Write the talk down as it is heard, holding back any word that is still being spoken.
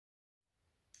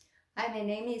Hi, my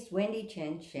name is Wendy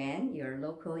Chen-Shen, your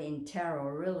local Intero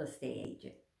real estate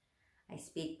agent. I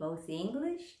speak both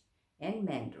English and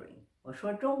Mandarin. 我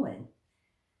说中文.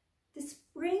 The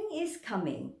spring is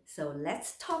coming, so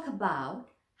let's talk about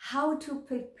how to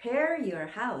prepare your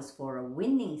house for a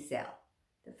winning sale.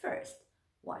 The first,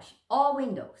 wash all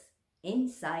windows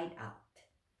inside out.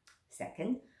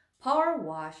 Second, power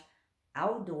wash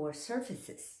outdoor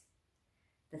surfaces.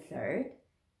 The third,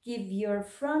 give your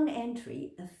front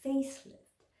entry a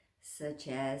facelift, such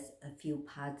as a few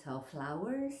pots of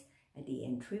flowers at the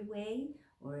entryway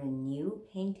or a new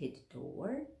painted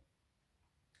door.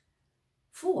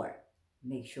 4.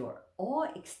 Make sure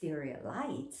all exterior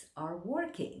lights are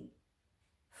working.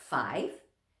 5.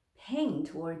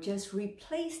 Paint or just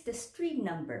replace the street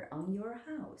number on your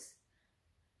house.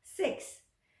 6.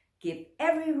 Give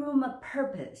every room a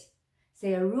purpose.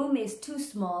 Say a room is too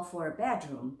small for a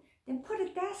bedroom, then put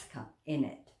a desk in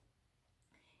it.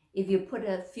 If you put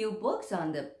a few books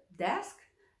on the desk,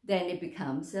 then it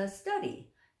becomes a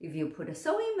study. If you put a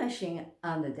sewing machine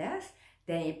on the desk,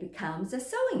 then it becomes a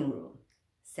sewing room.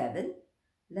 7.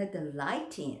 Let the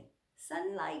light in.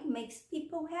 Sunlight makes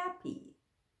people happy.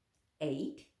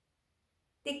 8.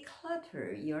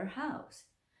 Declutter your house,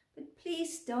 but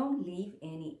please don't leave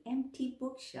any empty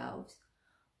bookshelves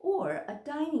or a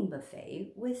dining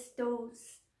buffet with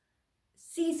those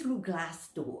see-through glass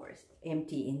doors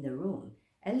empty in the room.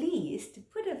 At least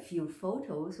put a few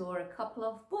photos or a couple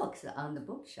of books on the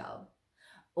bookshelf,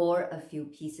 or a few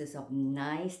pieces of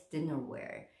nice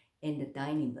dinnerware in the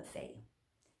dining buffet.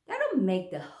 That'll make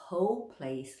the whole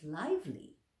place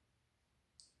lively.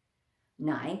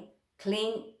 9.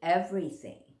 Clean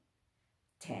everything.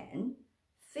 10.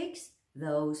 Fix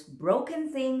those broken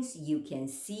things you can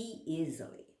see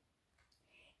easily.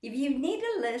 If you need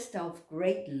a list of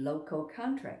great local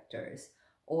contractors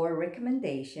or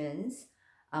recommendations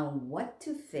on what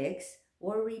to fix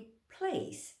or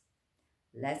replace,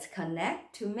 let's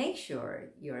connect to make sure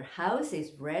your house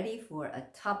is ready for a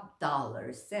top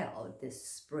dollar sale this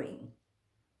spring.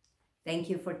 Thank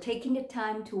you for taking the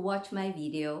time to watch my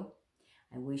video.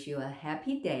 I wish you a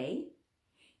happy day.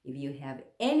 If you have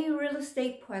any real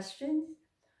estate questions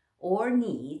or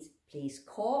needs, please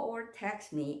call or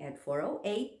text me at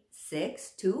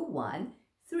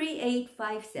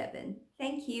 408-621-3857.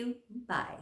 Thank you. Bye.